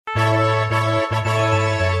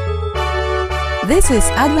This is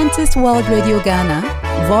Adventist World Radio Ghana,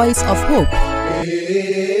 Voice of Hope.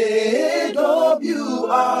 AWR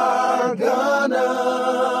Ghana,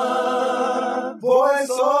 Voice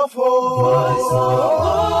of Hope.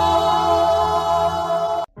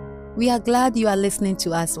 We are glad you are listening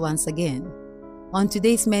to us once again. On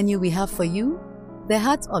today's menu, we have for you The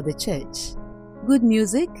Heart of the Church, good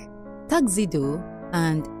music, Tuxedo,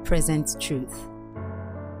 and Present Truth.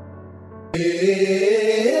 AWR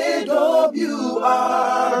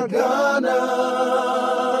Ghana,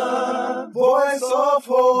 Voice of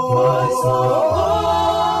Hope.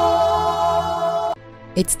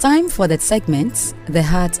 It's time for the segment, The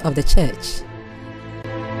Heart of the Church.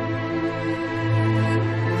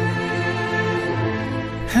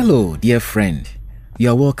 Hello, dear friend.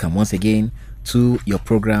 You are welcome once again to your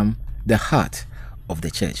program, The Heart of the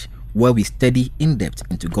Church, where we study in depth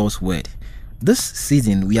into God's Word. This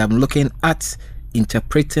season, we are looking at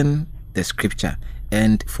interpreting the Scripture.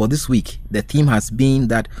 And for this week, the theme has been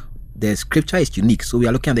that the Scripture is unique. So we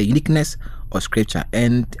are looking at the uniqueness of Scripture.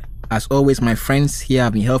 And as always, my friends here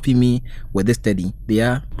have been helping me with this study. They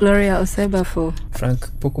are Gloria Osebafo, Frank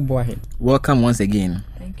Pokuboahin. Welcome once again.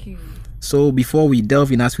 Thank you. So before we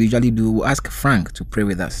delve in as we usually do, we'll ask Frank to pray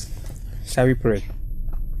with us. Shall we pray?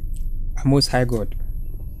 Our Most High God,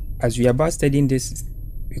 as we are about studying this,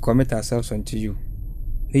 we commit ourselves unto you.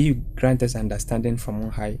 May you grant us understanding from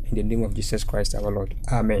on high, in the name of Jesus Christ our Lord.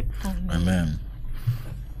 Amen. Amen.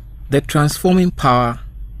 The transforming power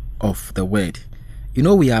of the Word. You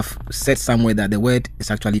know, we have said somewhere that the Word is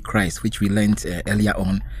actually Christ, which we learned earlier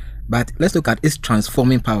on. But let's look at its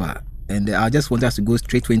transforming power. And I just want us to go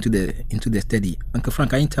straight into the study. Uncle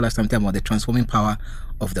Frank, can you tell us something about the transforming power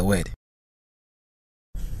of the Word?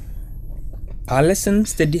 Our lesson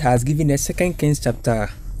study has given us 2 Kings chapter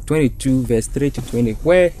 22 verse 3 to 20,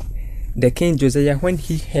 where the king Josiah, when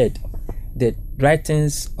he heard the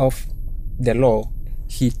writings of the law,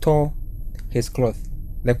 he tore his cloth.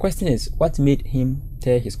 The question is, what made him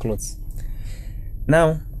tear his clothes?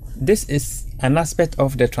 Now, this is an aspect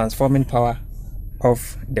of the transforming power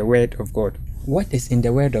of the Word of God. What is in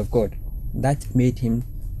the Word of God that made him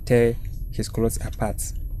tear his clothes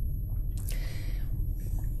apart?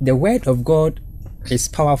 The Word of God is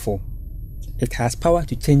powerful. It has power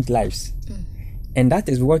to change lives. And that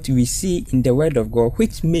is what we see in the Word of God,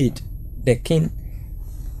 which made the king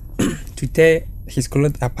to tear his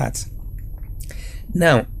clothes apart.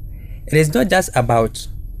 Now, it is not just about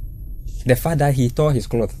the fact that he tore his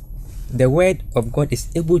cloth. The Word of God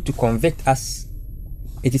is able to convict us.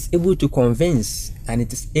 It is able to convince, and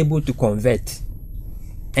it is able to convert.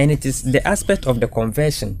 And it is the aspect of the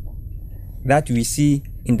conversion that we see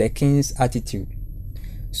in the king's attitude.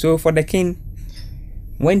 So for the king,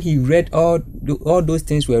 when he read all those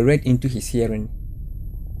things were read into his hearing,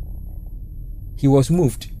 he was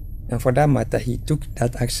moved, and for that matter, he took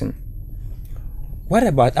that action. What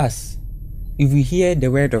about us? If we hear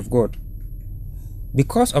the Word of God,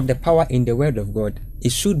 because of the power in the Word of God,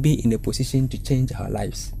 it should be in a position to change our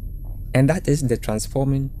lives. And that is the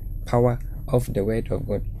transforming power of the Word of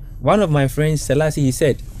God. One of my friends, Selassie, he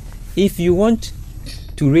said, if you want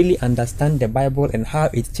to really understand the Bible and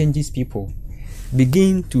how it changes people,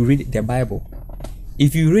 begin to read the Bible.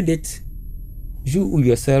 If you read it, you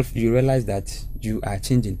yourself, you realize that you are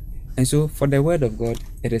changing. And so for the Word of God,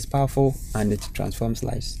 it is powerful and it transforms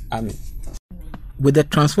lives. Amen. With the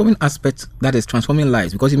transforming aspect, that is transforming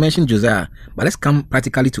lives, because you mentioned Josiah, but let's come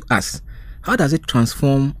practically to us. How does it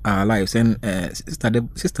transform our lives? And Sister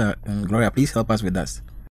Gloria, please help us with that.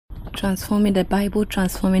 Transforming the Bible,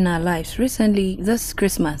 transforming our lives. Recently, this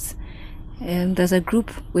Christmas, there's a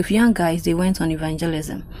group with young guys. They went on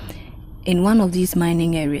evangelism in one of these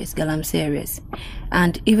mining areas, Galamsey areas,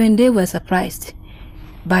 and even they were surprised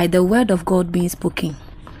by the Word of God being spoken.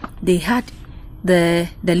 They had the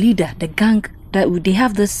leader, the gang, that they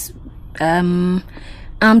have this armed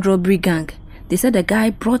robbery gang. They said the guy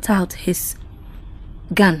brought out his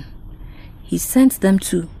gun. He sent them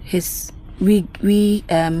to his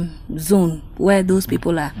zone where those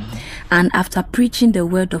people are, and after preaching the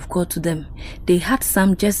Word of God to them, they had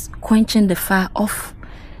some just quenching the fire off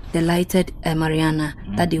the lighted Mariana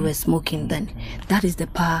that they were smoking. Then that is the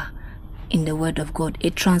power in the Word of God.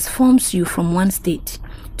 It transforms you from one state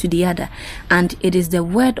to the other, and it is the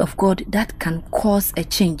Word of God that can cause a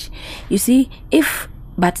change. You see,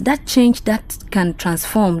 but that change that can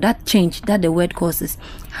transform, that change that the Word causes,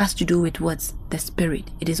 has to do with what's the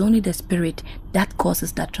Spirit. It is only the Spirit that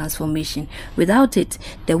causes that transformation. Without it,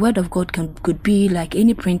 the Word of God could be like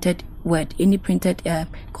any printed word, any printed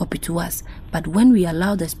copy to us. But when we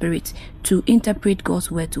allow the Spirit to interpret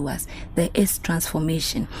God's word to us, there is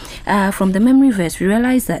transformation. From the memory verse, we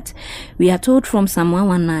realize that we are told from Psalm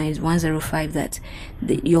 119, 105 that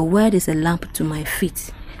your word is a lamp to my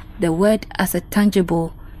feet. The word as a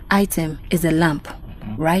tangible item is a lamp,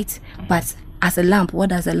 right? But as a lamp, what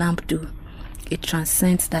does a lamp do? It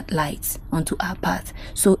transcends that light onto our path.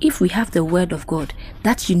 So if we have the word of God,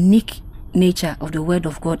 that unique nature of the word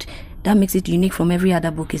of God that makes it unique from every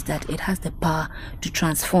other book is that it has the power to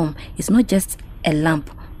transform. It's not just a lamp,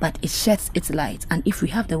 but it sheds its light. And if we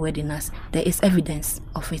have the word in us, there is evidence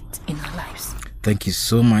of it in our lives. Thank you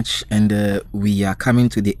so much. And we are coming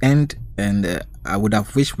to the end. And I would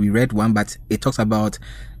have wished we read one, but it talks about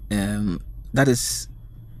that is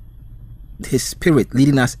His Spirit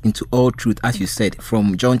leading us into all truth, as you said,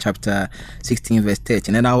 from John chapter 16, verse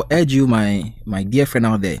 13. And I'll urge you, my dear friend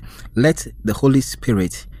out there, let the Holy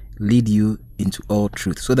Spirit lead you into all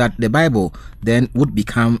truth, so that the Bible then would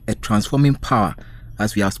become a transforming power,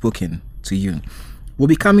 as we have spoken to you. We'll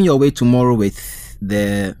be coming your way tomorrow with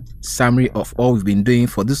the summary of all we've been doing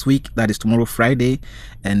for this week. That is tomorrow, Friday.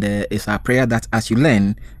 And it's our prayer that as you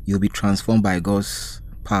learn, you'll be transformed by God's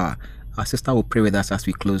power. Our sister will pray with us as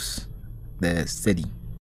we close the study.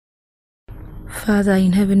 Father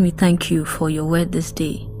in heaven, we thank you for your word this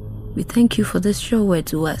day. We thank you for this sure word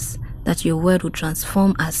to us, that your word will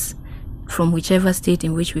transform us from whichever state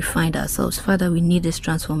in which we find ourselves. Father, we need this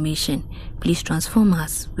transformation. Please transform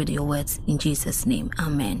us with your words. In Jesus' name,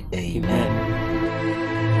 amen. Amen.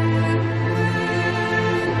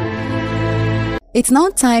 It's now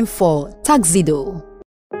time for Tuxedo.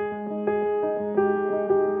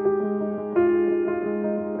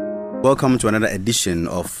 Welcome to another edition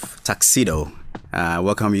of Tuxedo.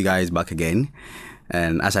 Welcome you guys back again.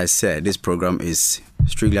 And as I said, this program is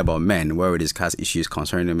strictly about men, where we discuss issues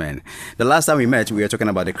concerning men. The last time we met, we were talking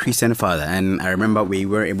about the Christian father, and I remember we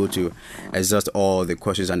weren't able to exhaust all the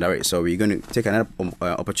questions under it. So we're going to take another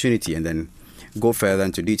opportunity and then go further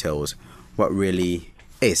into details what really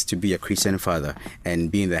is to be a Christian father and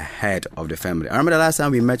being the head of the family. I remember the last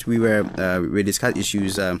time we met, we discussed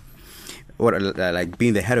issues like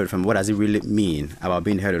being the head of the family. What does it really mean about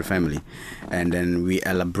being the head of the family? And then we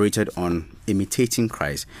elaborated on imitating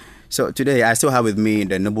Christ. So today I still have with me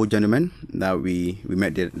the noble gentleman that we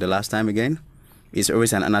met the last time again. It's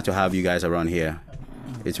always an honor to have you guys around here.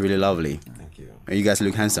 It's really lovely. Thank you. And you guys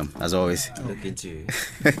look handsome as always. Look at you.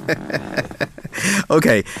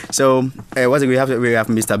 Okay, so what we have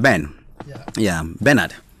Mr. Ben. Yeah,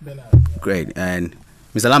 Bernard. Great. And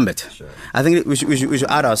Mr. Lambert. Sure. I think we should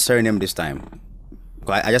add our surname this time.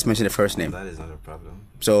 I just mentioned the first name. That is not a problem.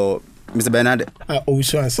 So, Mr. Bernard.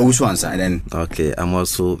 Owusu-Ansah. And then. Okay, I'm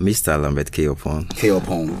also Mr. Lambert K. Opon.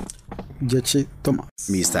 Jechi Thomas.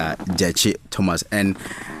 Mr. Jechi Thomas. And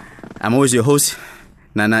I'm always your host,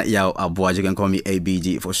 Nana Yao Abuaj. You can call me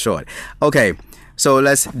ABG for short. Okay, so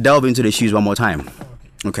let's delve into the issues one more time.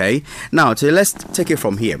 Okay, now let's take it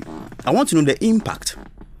from here. I want to know the impact.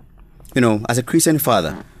 As a Christian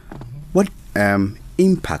father, what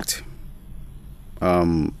impact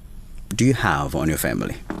do you have on your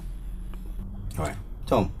family? All right,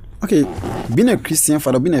 Tom. Okay, being a Christian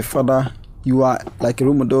father, being a father, you are like a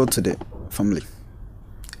role model to the family.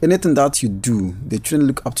 Anything that you do, the children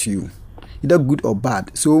look up to you, either good or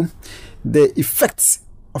bad. So the effects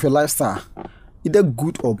of your lifestyle, either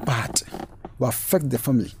good or bad, will affect the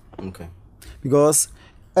family. Okay. Because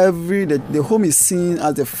the home is seen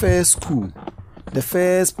as the first school, the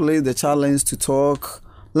first place the child learns to talk,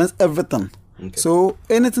 learns everything. Okay. So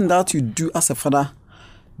anything that you do as a father,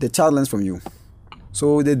 the child learns from you.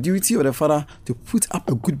 So the duty of the father to put up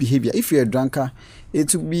a good behavior. If you're a drunkard,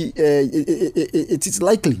 it will be it is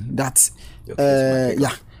likely that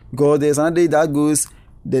because there's another day that goes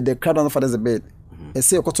the crowd on the father's bed.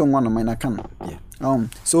 So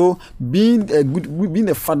being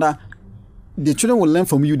a father, the children will learn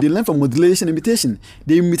from you. They learn from modulation, imitation.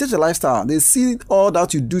 They imitate your lifestyle. They see all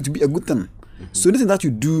that you do to be a good thing. So anything that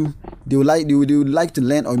you do, they would like to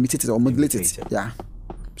learn or imitate it or modulate it. Yeah.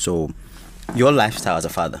 So your lifestyle as a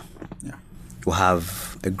father will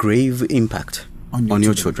have a grave impact on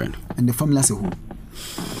your children and the family as a whole.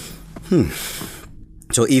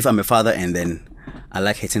 So if I'm a father and then I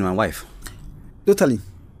like hitting my wife, totally.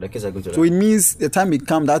 The kids are going to so it means the time will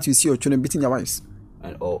come that you see your children beating their wives.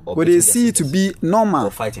 Or they see it to be normal.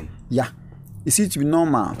 Or fighting. Yeah. They see it to be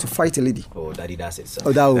normal to fight a lady. Oh, daddy does it.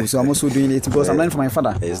 So I'm also doing it because I'm learning from my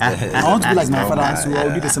father. I want to be like my father, so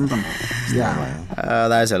I'll do the same thing. Yeah.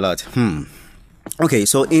 That's a lot. Okay,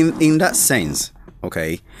 so in that sense,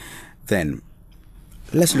 okay, then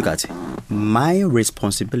let's look at my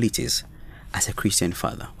responsibilities as a Christian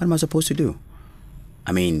father. What am I supposed to do?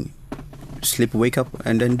 I mean, sleep, wake up,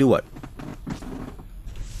 and then do what?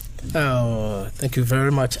 Thank you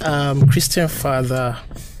very much. Christian father,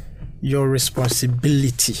 your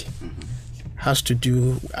responsibility has to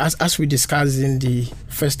do, as we discussed in the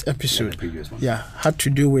first episode, had to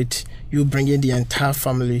do with you bringing the entire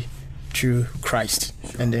family to Christ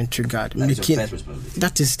and then to God.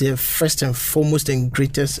 That is the first and foremost and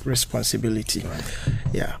greatest responsibility.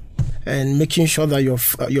 Right. And making sure that your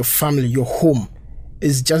family, your home,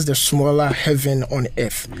 is just the smaller heaven on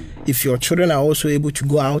earth. If your children are also able to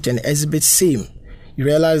go out and exhibit same, you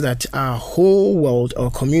realize that our whole world or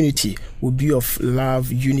community will be of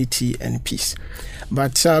love, unity, and peace.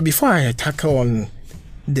 But before I tackle on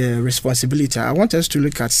the responsibility, I want us to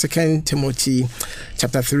look at 2 Timothy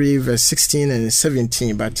chapter 3, verse 16 and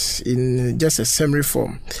 17, but in just a summary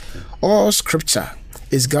form. All scripture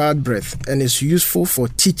is God-breathed and is useful for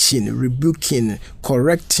teaching, rebuking,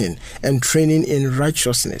 correcting, and training in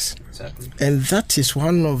righteousness. Exactly. And that is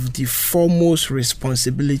one of the foremost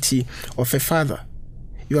responsibility of a father.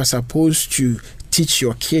 You are supposed to teach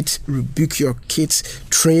your kids, rebuke your kids,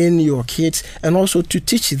 train your kids, and also to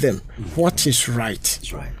teach them what is right.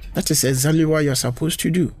 That's right. That is exactly what you are supposed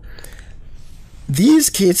to do. These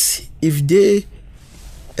kids, if they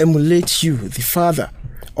emulate you, the father,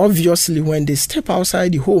 obviously when they step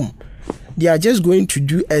outside the home, they are just going to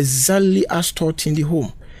do exactly as taught in the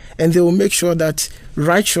home. And they will make sure that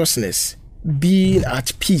righteousness, being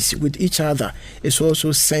at peace with each other, is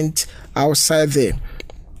also sent outside there.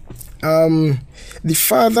 The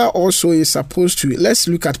father also is supposed to, let's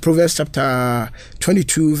look at Proverbs chapter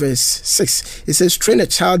 22 verse 6. It says, train a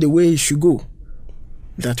child the way he should go,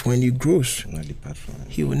 that when he grows,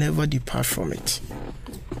 he will never depart from it.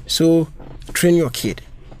 So train your kid.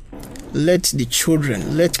 Let the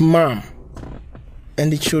children, let mom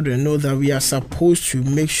and the children know that we are supposed to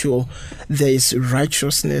make sure there is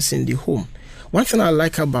righteousness in the home. One thing I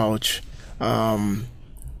like about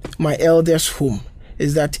my eldest home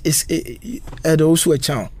is that it's also a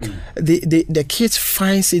child. The kids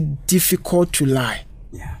finds it difficult to lie.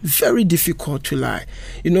 Yeah. Very difficult to lie.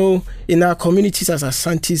 You know, in our communities as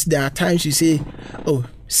Asantis, there are times you say, oh,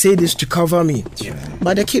 say this to cover me. Yeah.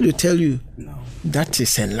 But the kid will tell you, no, that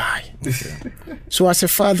is a lie. So as a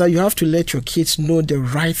father, you have to let your kids know the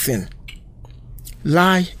right thing.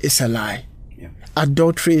 Lie is a lie. Yeah.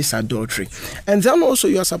 Adultery is adultery. And then also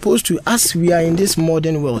you are supposed to, as we are in this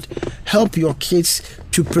modern world, help your kids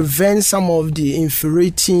to prevent some of the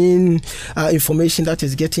infuriating information that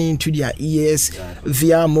is getting into their ears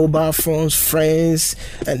via mobile phones, friends,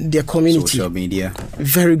 and their community. Social media.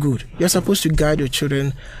 Very good. You're supposed to guide your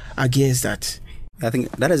children against that. I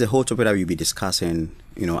think that is a whole topic that we'll be discussing,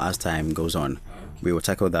 as time goes on. We will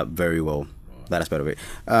tackle that very well, that aspect of it.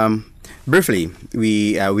 Briefly,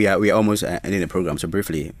 we are almost ending the program. So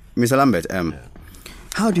briefly, Mr. Lambert,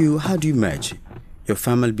 how do you merge your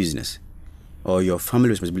family business or your family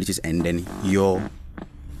responsibilities and then your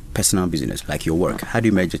personal business, like your work? How do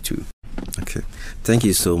you merge the two? Okay, thank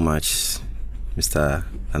you so much, Mr.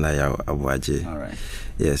 Anaya Abuaje. All right.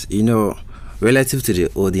 Yes, relative to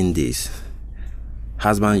the olden days,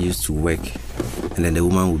 husband used to work and then the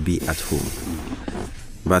woman would be at home.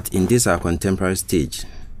 But in this our contemporary stage,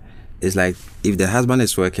 it's like if the husband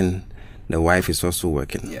is working, the wife is also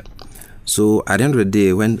working. Yeah. So at the end of the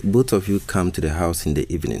day, when both of you come to the house in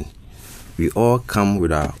the evening, we all come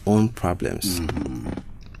with our own problems. Mm-hmm.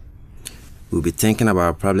 We'll be thinking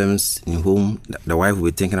about problems in home. The wife will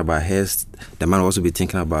be thinking about hers. The man will also be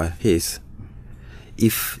thinking about his.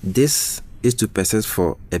 If this is to persist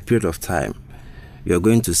for a period of time, you are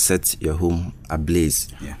going to set your home ablaze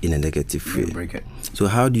in a negative way. Break it. So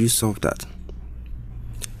how do you solve that?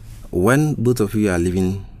 When both of you are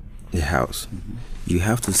leaving the house, you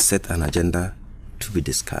have to set an agenda to be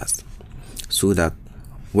discussed so that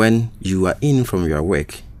when you are in from your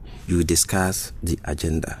work, you discuss the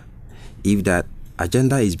agenda. If that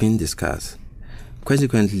agenda is being discussed,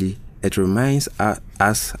 consequently, it reminds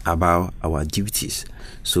us about our duties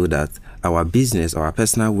so that our business, our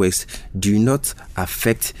personal works do not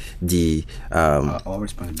affect the our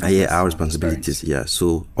responsibilities. Yeah.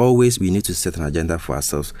 So always we need to set an agenda for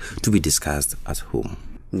ourselves to be discussed at home.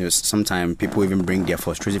 Sometimes people even bring their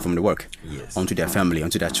frustration from the work onto their family,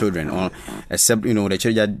 onto their children, or except the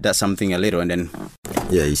children does something a little and then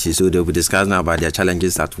you see, so they'll be discussing about their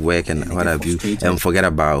challenges at work and what have you, and forget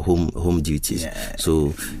about home duties.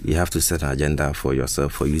 So you have to set an agenda for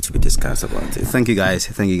yourself for you to be discussed about it. Thank you guys.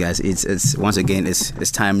 It's once again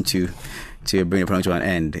it's time to bring the program to an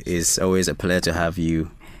end. It's always a pleasure to have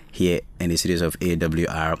you here in the studios of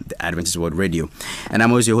AWR, the Adventist World Radio. And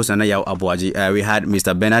I'm also your host, Anaya Abuaji. We had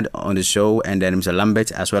Mr. Bernard on the show, and then Mr.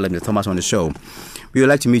 Lambert as well as Mr. Thomas on the show. We would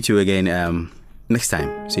like to meet you again next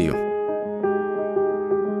time. See you.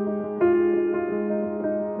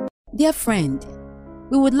 Dear friend,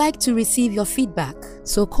 we would like to receive your feedback,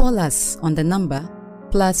 so call us on the number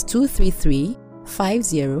 +233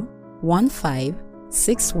 50 15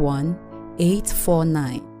 61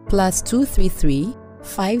 849 +233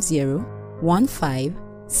 50 15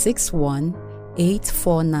 61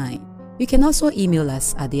 849. You can also email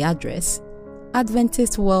us at the address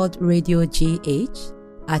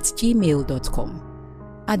adventistworldradiogh@gmail.com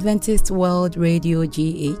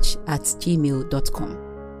adventistworldradiogh@gmail.com.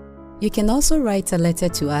 You can also write a letter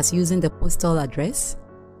to us using the postal address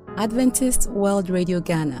Adventist World Radio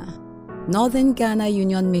Ghana, Northern Ghana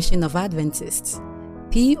Union Mission of Adventists,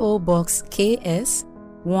 P.O. Box KS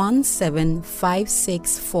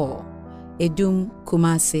 17564, Edum,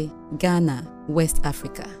 Kumasi, Ghana, West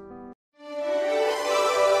Africa.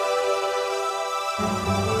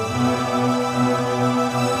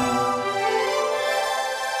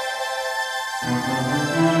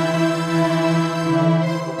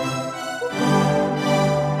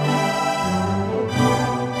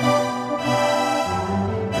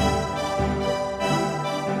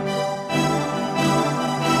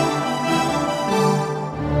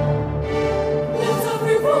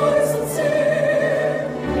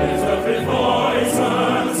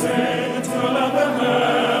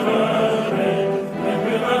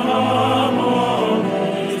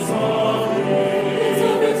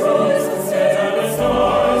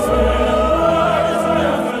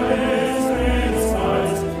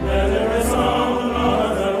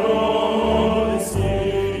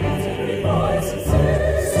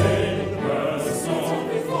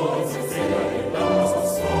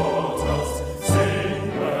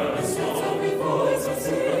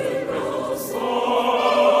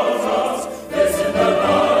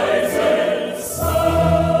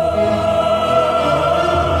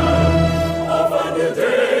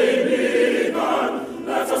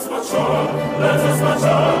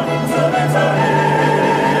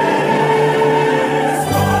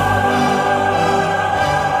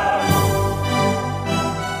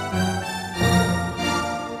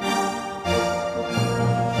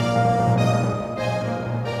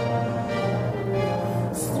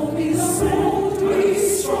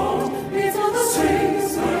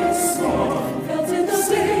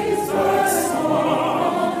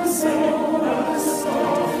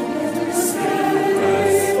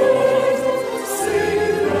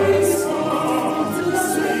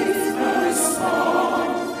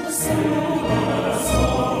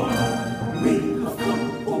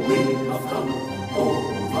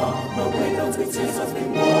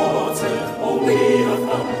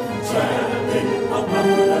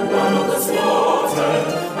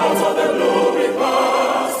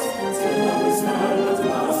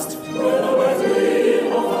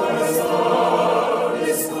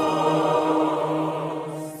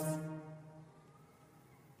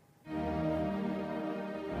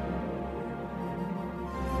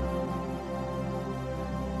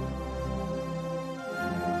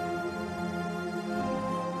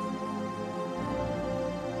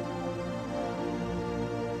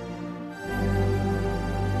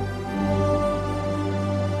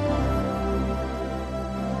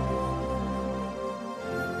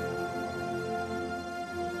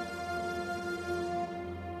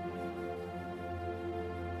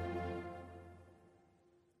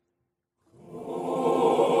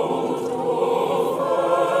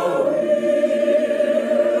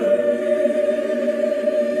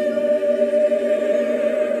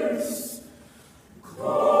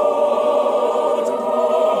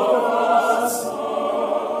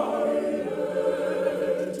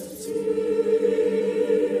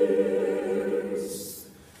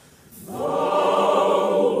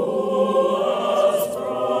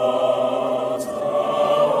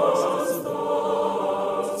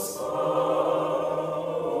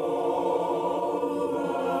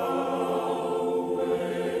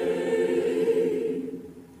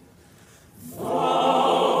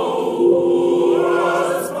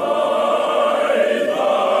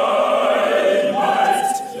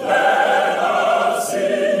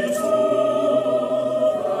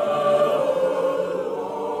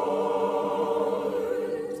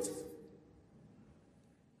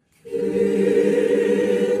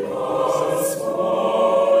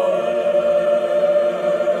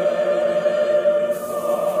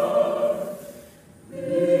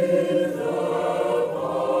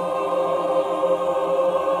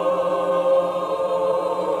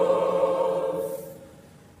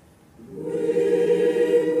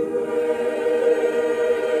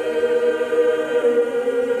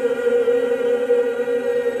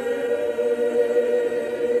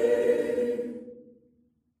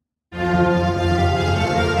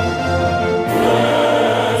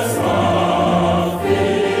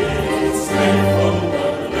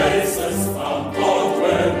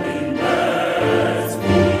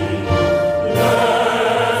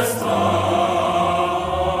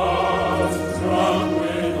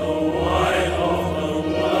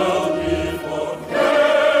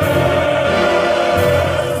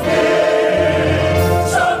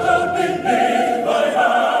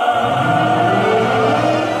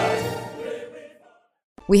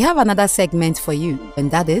 we have another segment for you, and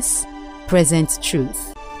that is Present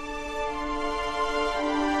Truth.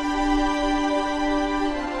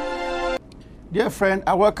 Dear friend,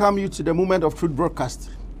 I welcome you to the Moment of Truth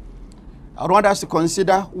broadcast. I want us to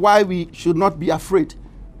consider why we should not be afraid.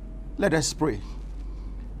 Let us pray.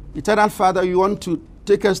 Eternal Father, you want to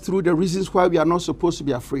take us through the reasons why we are not supposed to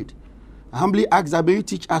be afraid. I humbly ask that may you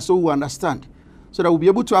teach us so we understand, so that we'll be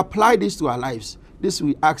able to apply this to our lives. This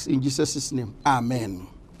we ask in Jesus' name. Amen.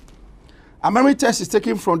 Our memory text is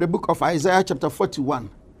taken from the book of Isaiah chapter 41,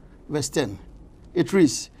 verse 10. It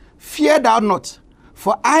reads, "Fear thou not,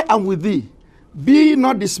 for I am with thee. Be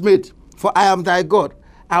not dismayed, for I am thy God.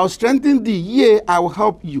 I will strengthen thee, yea, I will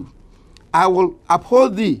help you. I will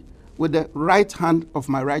uphold thee with the right hand of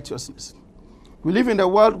my righteousness." We live in a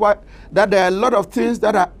world where that there are a lot of things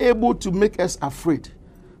that are able to make us afraid.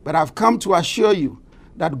 But I've come to assure you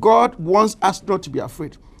that God wants us not to be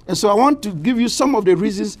afraid. And so I want to give you some of the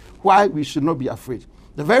reasons why we should not be afraid.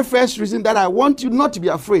 The very first reason that I want you not to be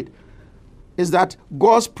afraid is that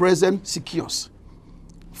God's presence secures.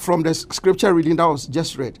 From the scripture reading that was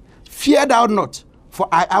just read, "Fear thou not, for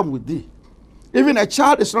I am with thee." Even a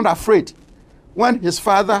child is not afraid when his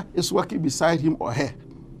father is walking beside him or her.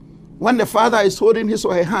 When the father is holding his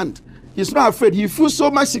or her hand, he's not afraid. He feels so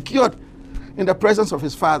much secured in the presence of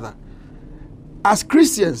his father. As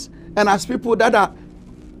Christians and as people that are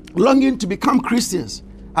longing to become Christians,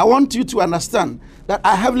 I want you to understand that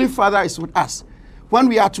our Heavenly Father is with us. When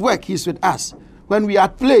we are at work, He's with us. When we are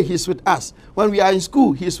at play, He's with us. When we are in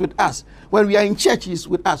school, He's with us. When we are in church, He's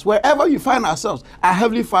with us. Wherever you find ourselves, our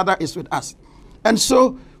Heavenly Father is with us. And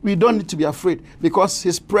so we don't need to be afraid because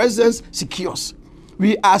His presence secures.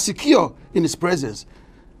 We are secure in His presence.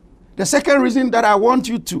 The second reason that I want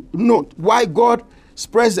you to note why God's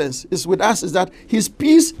presence is with us is that His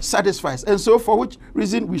peace satisfies. And so for which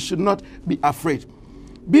reason we should not be afraid.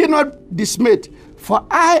 Be not dismayed, for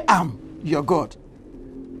I am your God.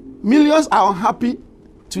 Millions are unhappy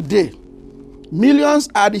today. Millions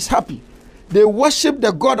are dishappy. They worship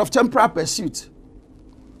the God of temporal pursuit,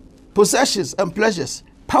 possessions and pleasures,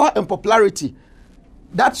 power and popularity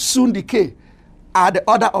that soon decay are the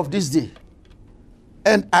order of this day.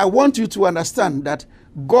 And I want you to understand that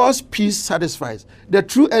God's peace satisfies. The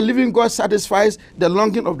true and living God satisfies the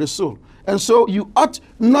longing of the soul. And so you ought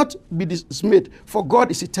not be dismayed, for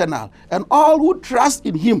God is eternal. And all who trust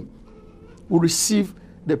in Him will receive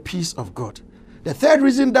the peace of God. The third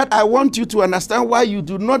reason that I want you to understand why you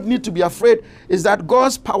do not need to be afraid is that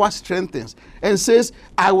God's power strengthens and says,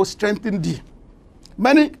 "I will strengthen thee."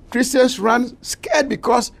 Many Christians run scared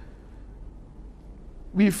because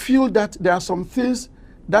we feel that there are some things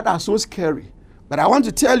that are so scary. But I want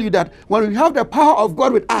to tell you that when we have the power of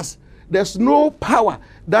God with us, there's no power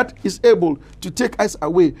that is able to take us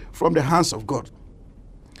away from the hands of God.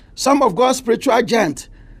 Some of God's spiritual giants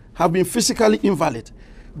have been physically invalid.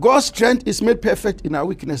 God's strength is made perfect in our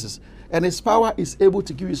weaknesses, and His power is able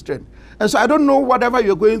to give you strength. And so I don't know whatever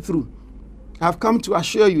you're going through. I've come to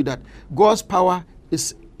assure you that God's power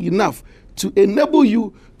is enough to enable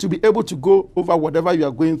you to be able to go over whatever you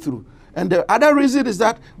are going through. And the other reason is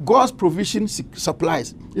that God's provision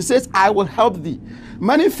supplies. He says, "I will help thee."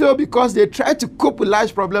 Many fail because they try to cope with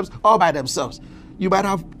life's problems all by themselves. You might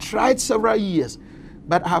have tried several years,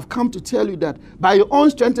 but I have come to tell you that by your own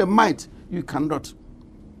strength and might, you cannot.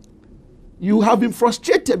 You have been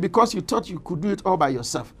frustrated because you thought you could do it all by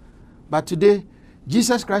yourself. But today,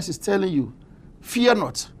 Jesus Christ is telling you, "Fear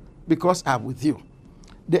not, because I am with you."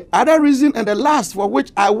 The other reason and the last for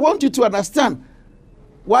which I want you to understand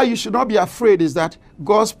why you should not be afraid is that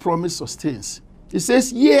God's promise sustains. He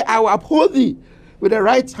says, "Yea, I will uphold thee with the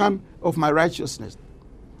right hand of my righteousness."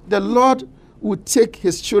 The Lord will take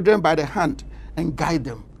His children by the hand and guide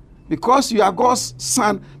them. Because you are God's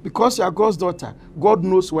son, because you are God's daughter, God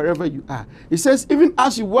knows wherever you are. He says, even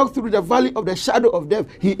as you walk through the valley of the shadow of death,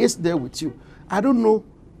 He is there with you. I don't know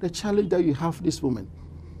the challenge that you have this moment.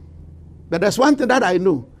 But there's one thing that I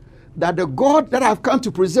know, that the God that I've come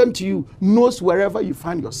to present to you knows wherever you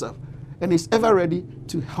find yourself and is ever ready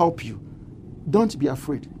to help you. Don't be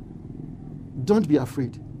afraid. Don't be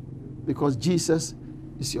afraid, because Jesus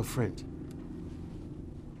is your friend.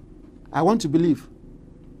 I want to believe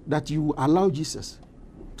that you will allow Jesus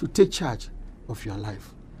to take charge of your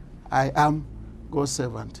life. I am God's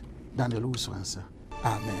servant, Daniel Uswansa.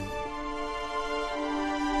 Amen.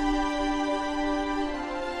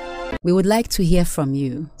 We would like to hear from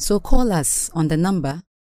you, so call us on the number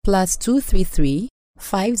 +233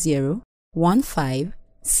 50 15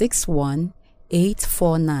 61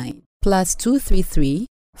 849 +233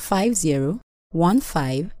 50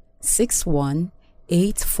 15 61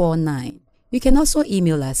 849. You can also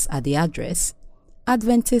email us at the address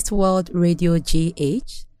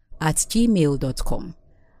adventistworldradiogh@gmail.com.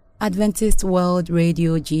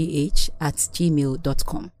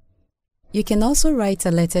 adventistworldradiogh@gmail.com. You can also write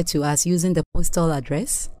a letter to us using the postal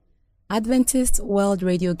address Adventist World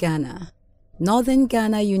Radio Ghana, Northern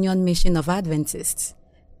Ghana Union Mission of Adventists,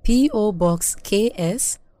 P.O. Box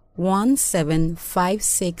KS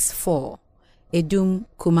 17564, Edum,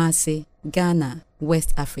 Kumasi, Ghana,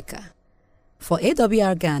 West Africa. For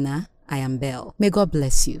AWR Ghana, I am Belle. May God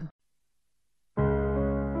bless you.